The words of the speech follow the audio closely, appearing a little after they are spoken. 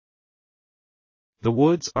The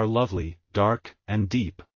woods are lovely, dark, and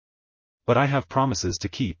deep. But I have promises to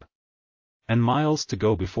keep. And miles to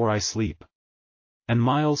go before I sleep. And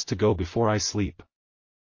miles to go before I sleep.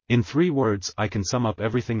 In 3 words I can sum up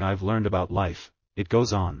everything I've learned about life, it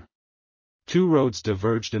goes on. 2 roads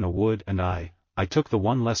diverged in a wood and I took the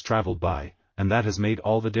one less traveled by, and that has made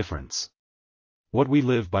all the difference. What we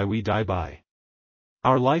live by we die by.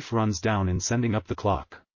 Our life runs down in sending up the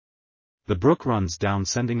clock. The brook runs down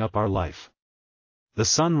sending up our life. The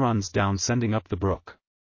sun runs down sending up the brook.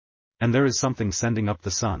 And there is something sending up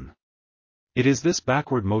the sun. It is this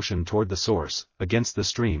backward motion toward the source, against the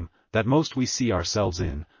stream, that most we see ourselves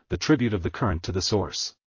in, the tribute of the current to the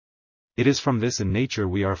source. It is from this in nature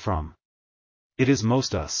we are from. It is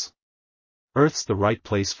most us. Earth's the right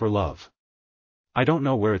place for love. I don't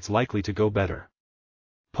know where it's likely to go better.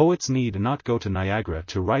 Poets need not go to Niagara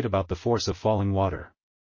to write about the force of falling water.